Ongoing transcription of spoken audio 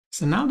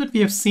So now that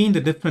we have seen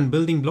the different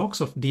building blocks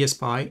of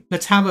DsPy,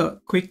 let's have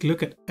a quick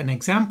look at an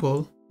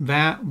example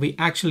where we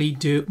actually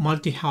do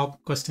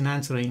multi-hop question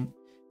answering.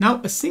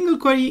 Now, a single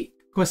query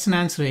question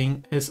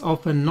answering is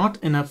often not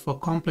enough for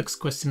complex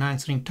question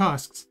answering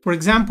tasks. For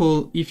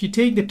example, if you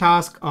take the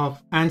task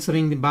of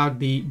answering about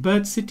the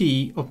birth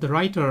city of the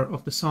writer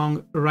of the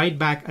song Right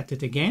Back at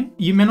It Again,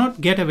 you may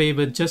not get away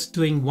with just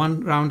doing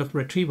one round of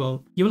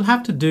retrieval. You will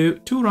have to do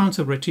 2 rounds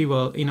of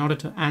retrieval in order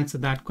to answer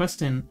that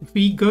question. If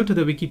we go to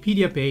the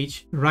Wikipedia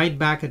page, Right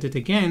Back at It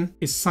Again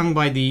is sung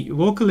by the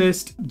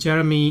vocalist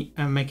Jeremy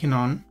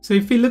McKinnon. So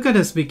if we look at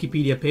his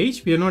Wikipedia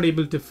page, we are not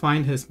able to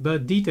find his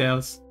birth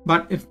details.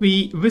 But if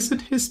we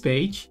visit his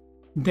page,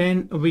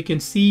 then we can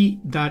see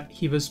that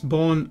he was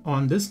born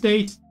on this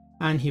date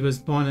and he was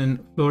born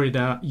in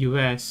Florida,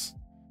 US.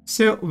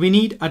 So we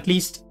need at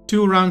least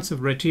 2 rounds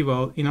of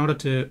retrieval in order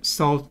to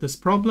solve this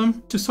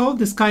problem. To solve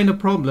this kind of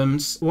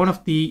problems, one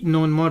of the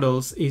known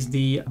models is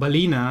the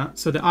Baleen.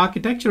 So the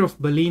architecture of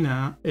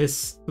Baleen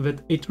is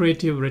with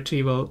iterative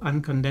retrieval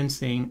and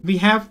condensing. We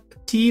have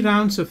T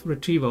rounds of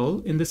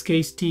retrieval. In this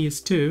case, T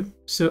is 2.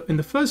 So in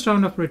the first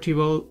round of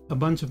retrieval, a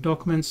bunch of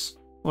documents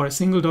or a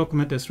single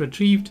document is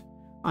retrieved,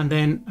 and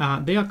then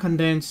they are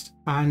condensed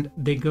and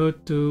they go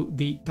to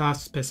the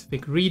task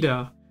specific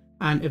reader.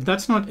 And if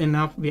that's not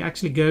enough, we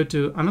actually go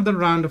to another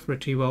round of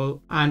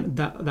retrieval and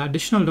the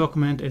additional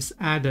document is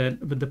added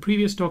with the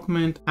previous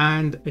document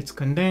and it's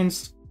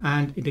condensed,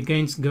 and it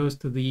again goes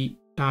to the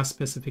task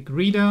specific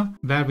reader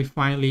where we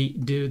finally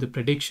do the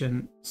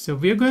prediction. So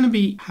we're going to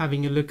be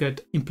having a look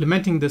at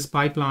implementing this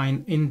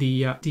pipeline in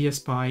the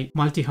DsPy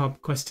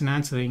multi-hop question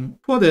answering.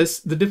 For this,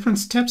 the different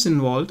steps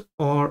involved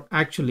are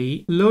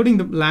actually loading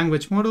the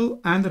language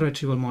model and the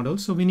retrieval model.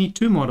 So we need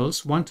 2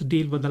 models, one to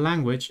deal with the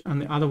language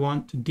and the other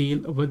one to deal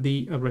with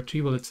the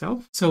retrieval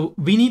itself. So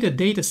we need a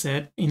data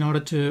set in order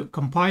to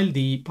compile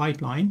the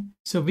pipeline.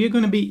 So we're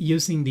going to be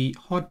using the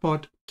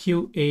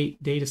HotPotQA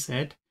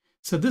Dataset.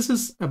 So this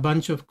is a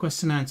bunch of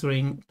question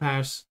answering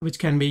pairs which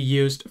can be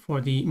used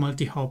for the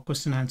multi-hop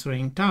question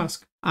answering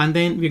task. And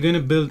then we're going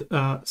to build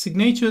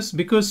signatures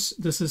because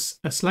this is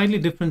a slightly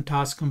different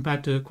task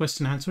compared to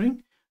question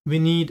answering. We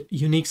need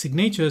unique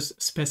signatures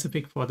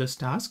specific for this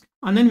task.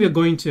 And then we're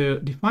going to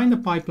define the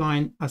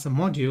pipeline as a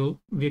module.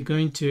 We're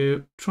going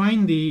to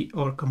train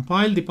or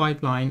compile the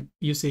pipeline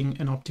using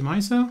an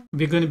optimizer.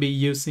 We're going to be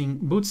using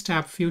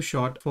BootStrap Few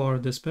Shot for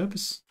this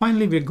purpose.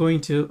 Finally, we're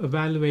going to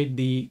evaluate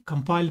the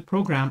compiled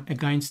program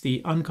against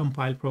the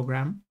uncompiled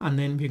program. And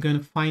then we're going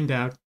to find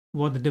out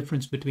what the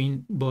difference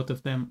between both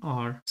of them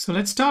are. So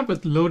let's start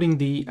with loading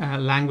the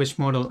language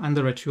model and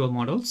the retrieval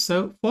model.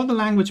 So for the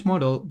language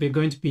model, we're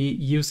going to be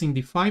using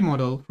the Phi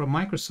model from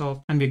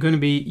Microsoft, and we're going to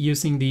be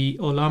using the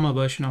Ollama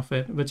version of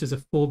it, which is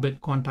a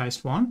 4-bit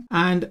quantized one.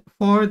 And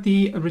for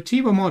the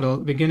retriever model,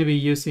 we're going to be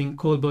using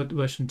Colbert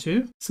version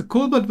 2. So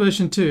Colbert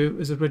version 2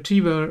 is a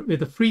retriever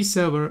with a free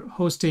server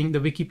hosting the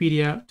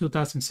Wikipedia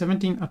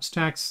 2017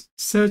 abstracts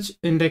search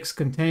index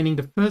containing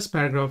the first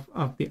paragraph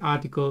of the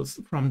articles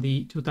from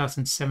the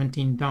 2017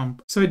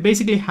 dump. So it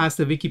basically has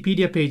the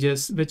Wikipedia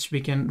pages which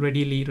we can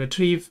readily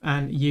retrieve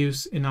and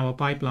use in our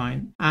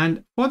pipeline.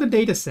 And for the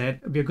data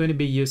set, we're going to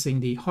be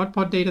using the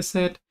HotPot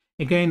dataset.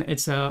 Again,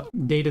 it's a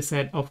data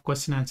set of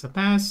question answer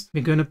pairs.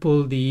 We're going to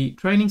pull the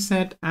training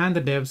set and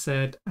the dev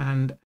set,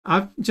 and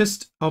I've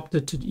just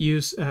opted to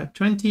use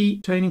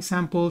 20 training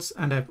samples,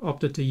 and I've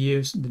opted to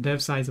use the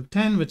dev size of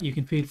 10, which you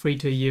can feel free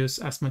to use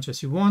as much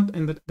as you want,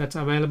 and that's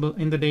available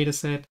in the data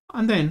set.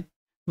 And then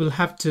we'll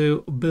have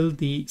to build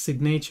the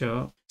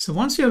signature. So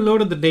once you have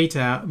loaded the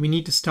data, we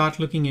need to start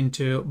looking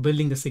into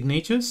building the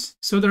signatures.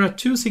 So there are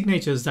 2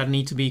 signatures that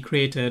need to be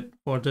created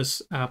for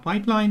this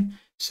pipeline.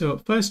 So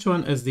first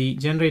one is the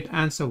generate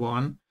answer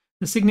one.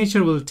 The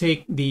signature will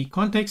take the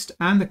context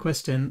and the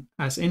question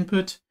as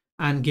input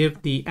and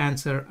give the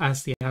answer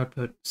as the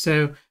output.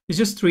 So it's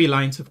just 3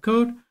 lines of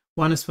code.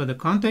 One is for the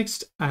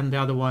context, and the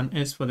other one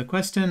is for the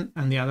question,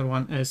 and the other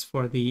one is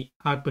for the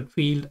output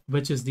field,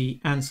 which is the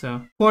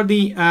answer. For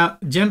the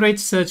generate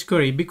search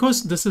query,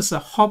 because this is a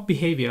hop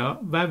behavior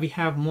where we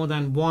have more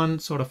than one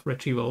sort of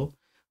retrieval,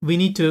 we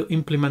need to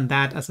implement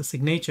that as a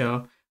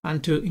signature.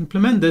 And to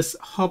implement this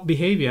hop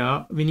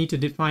behavior, we need to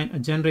define a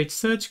generate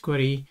search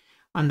query.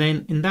 And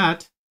then in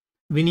that,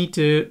 we need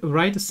to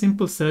write a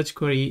simple search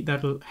query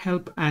that will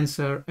help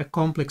answer a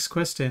complex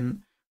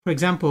question. For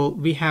example,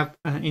 we have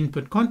an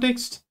input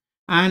context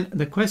and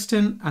the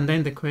question and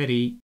then the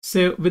query.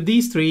 So with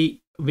these 3,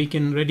 we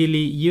can readily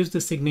use the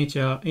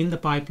signature in the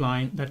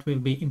pipeline that we'll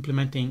be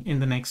implementing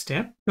in the next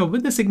step. So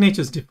with the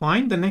signatures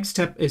defined, the next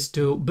step is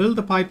to build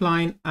the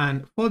pipeline.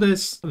 And for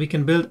this, we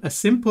can build a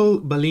simple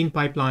Baleen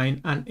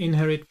pipeline and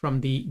inherit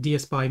from the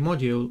DsPy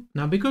module.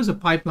 Now, because a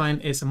pipeline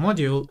is a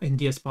module in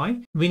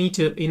DsPy, we need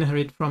to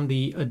inherit from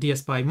the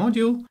DsPy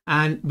module,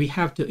 and we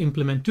have to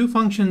implement 2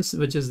 functions,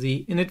 which is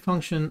the init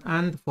function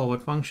and the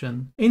forward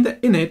function. In the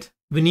init,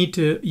 we need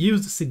to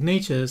use the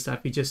signatures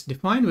that we just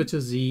defined, which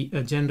is the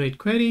generate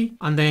query.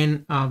 And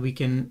then we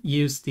can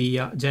use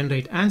the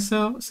generate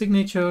answer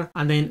signature.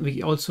 And then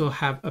we also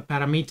have a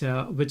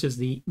parameter, which is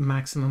the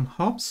maximum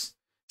hops.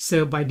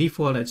 So by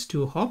default, it's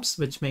 2 hops,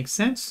 which makes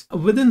sense.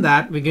 Within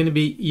that, we're going to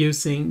be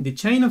using the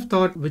chain of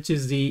thought, which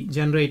is the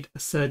generate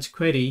search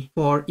query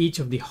for each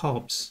of the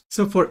hops.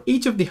 So for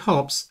each of the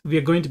hops, we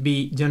are going to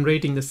be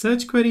generating the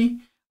search query,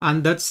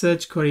 and that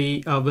search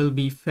query will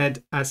be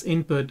fed as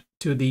input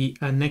to the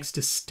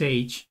next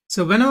stage.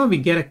 So whenever we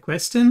get a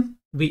question,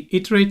 we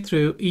iterate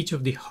through each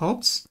of the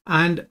hops,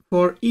 and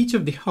for each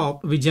of the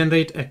hop, we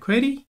generate a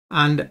query,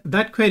 and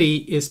that query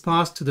is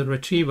passed to the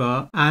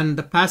retriever, and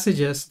the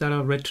passages that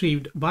are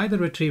retrieved by the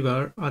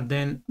retriever are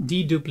then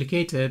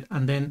deduplicated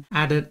and then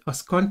added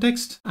as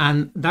context,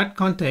 and that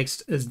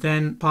context is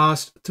then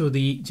passed to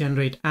the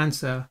generate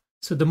answer.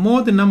 So the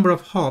more the number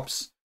of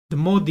hops, the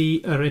more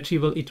the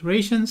retrieval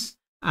iterations,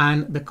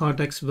 and the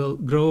context will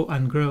grow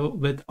and grow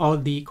with all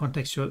the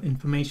contextual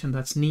information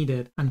that's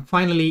needed. And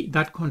finally,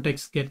 that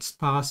context gets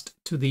passed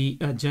to the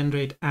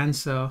generate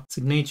answer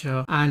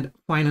signature, and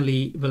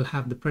finally we'll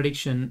have the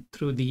prediction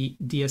through the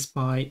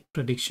DsPy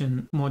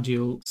prediction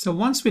module. So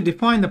once we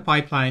define the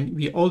pipeline,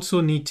 we also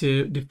need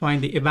to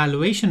define the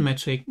evaluation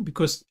metric,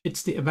 because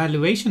it's the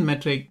evaluation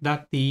metric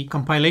that the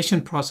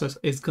compilation process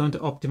is going to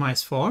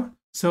optimize for.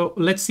 So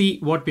let's see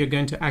what we're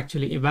going to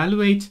actually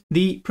evaluate.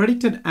 The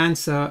predicted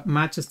answer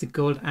matches the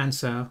goal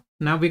answer.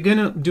 Now we're going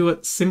to do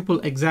a simple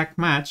exact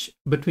match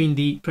between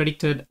the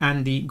predicted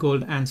and the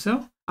goal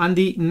answer. And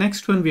the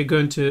next one we're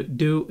going to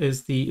do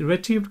is the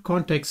retrieved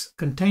context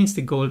contains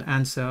the goal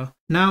answer.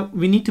 Now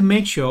we need to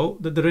make sure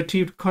that the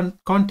retrieved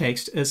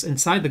context is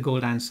inside the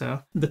goal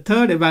answer. The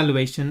third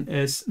evaluation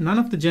is none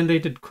of the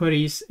generated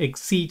queries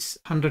exceeds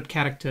 100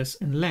 characters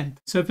in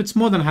length. So if it's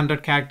more than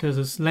 100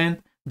 characters in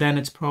length, then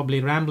it's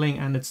probably rambling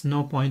and it's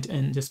no point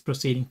in just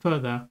proceeding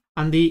further.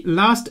 And the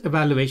last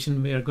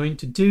evaluation we are going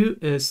to do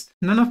is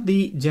none of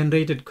the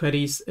generated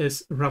queries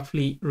is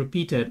roughly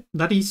repeated.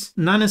 That is,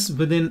 none is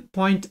within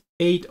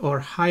 0.8 or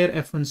higher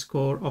F1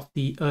 score of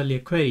the earlier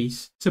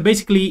queries. So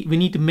basically, we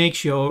need to make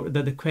sure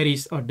that the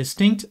queries are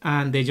distinct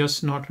and they're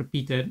just not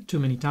repeated too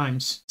many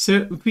times.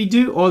 So if we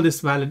do all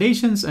these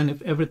validations and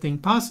if everything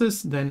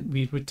passes, then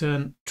we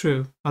return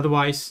true.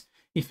 Otherwise,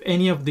 if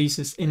any of these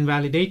is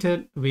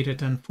invalidated, we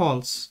return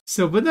false.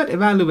 So with that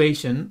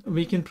evaluation,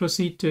 we can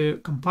proceed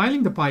to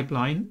compiling the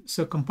pipeline.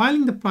 So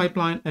compiling the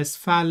pipeline is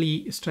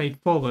fairly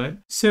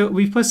straightforward. So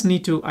we first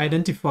need to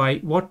identify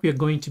what we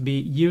are going to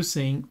be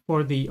using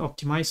for the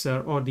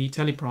optimizer or the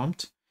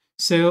teleprompt.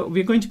 So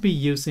we're going to be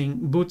using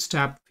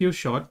BootStrap Few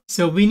Shot.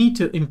 So we need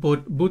to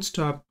import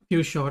BootStrap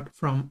Few Shot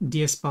from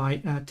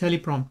DsPy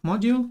teleprompt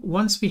module.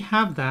 Once we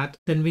have that,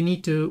 then we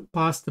need to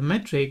pass the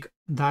metric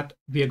that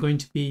we are going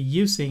to be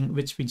using,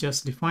 which we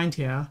just defined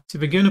here. So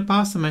we're going to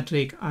pass the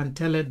metric and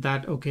tell it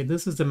that, okay,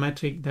 this is the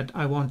metric that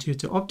I want you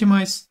to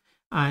optimize,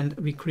 and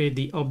we create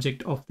the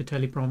object of the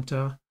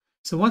teleprompter.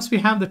 So once we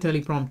have the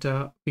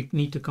teleprompter, we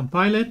need to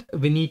compile it.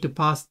 We need to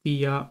pass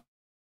the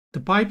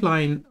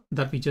pipeline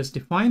that we just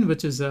defined,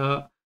 which is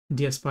a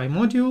DsPy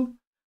module,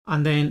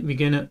 and then we're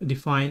going to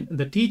define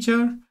the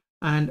teacher.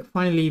 And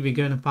finally, we're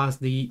going to pass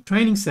the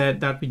training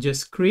set that we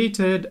just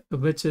created,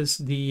 which is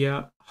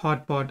the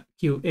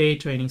HotPotQA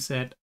training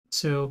set.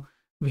 So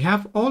we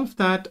have all of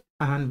that,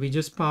 and we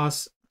just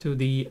pass to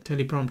the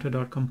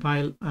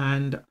teleprompter.compile.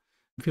 And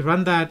if you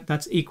run that,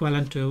 that's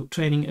equivalent to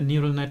training a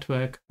neural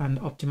network and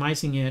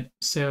optimizing it.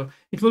 So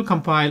it will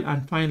compile,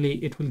 and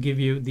finally, it will give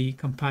you the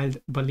compiled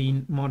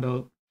Baleen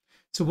model.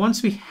 So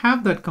once we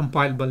have that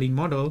compiled Baleen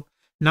model,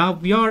 now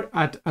we are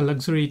at a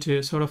luxury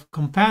to sort of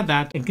compare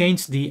that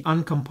against the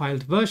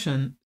uncompiled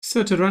version.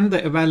 So to run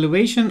the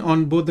evaluation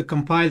on both the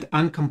compiled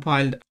and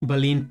uncompiled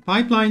Baleen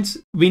pipelines,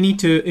 we need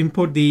to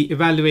import the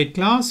evaluate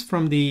class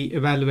from the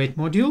evaluate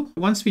module.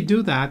 Once we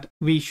do that,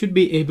 we should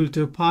be able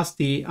to pass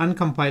the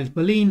uncompiled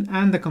Baleen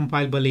and the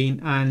compiled Baleen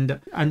and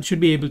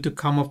should be able to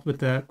come up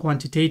with a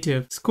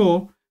quantitative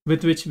score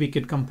with which we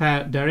could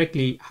compare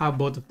directly how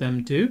both of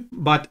them do.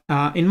 But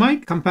in my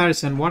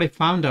comparison, what I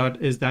found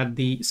out is that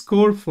the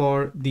score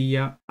for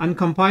the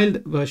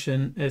uncompiled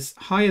version is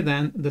higher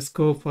than the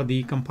score for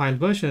the compiled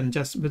version,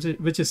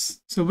 which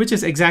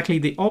is exactly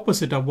the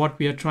opposite of what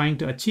we are trying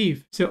to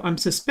achieve. So I'm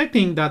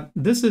suspecting that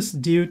this is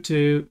due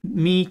to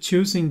me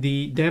choosing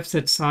the dev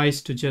set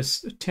size to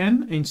just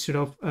 10 instead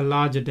of a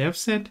larger dev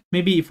set.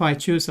 Maybe if I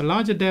choose a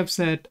larger dev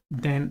set,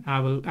 then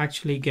I will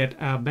actually get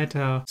a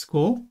better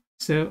score.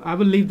 So I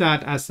will leave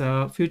that as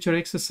a future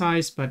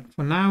exercise, but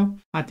for now,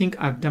 I think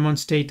I've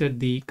demonstrated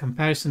the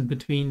comparison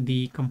between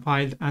the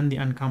compiled and the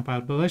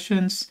uncompiled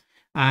versions.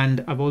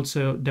 And I've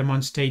also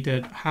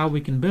demonstrated how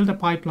we can build a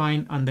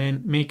pipeline and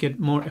then make it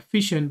more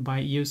efficient by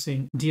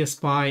using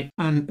DsPy.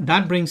 And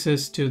that brings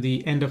us to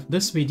the end of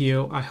this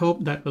video. I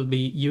hope that will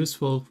be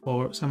useful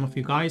for some of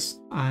you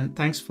guys. And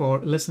thanks for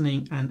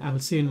listening, and I will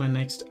see you in my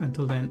next.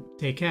 Until then,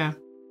 take care.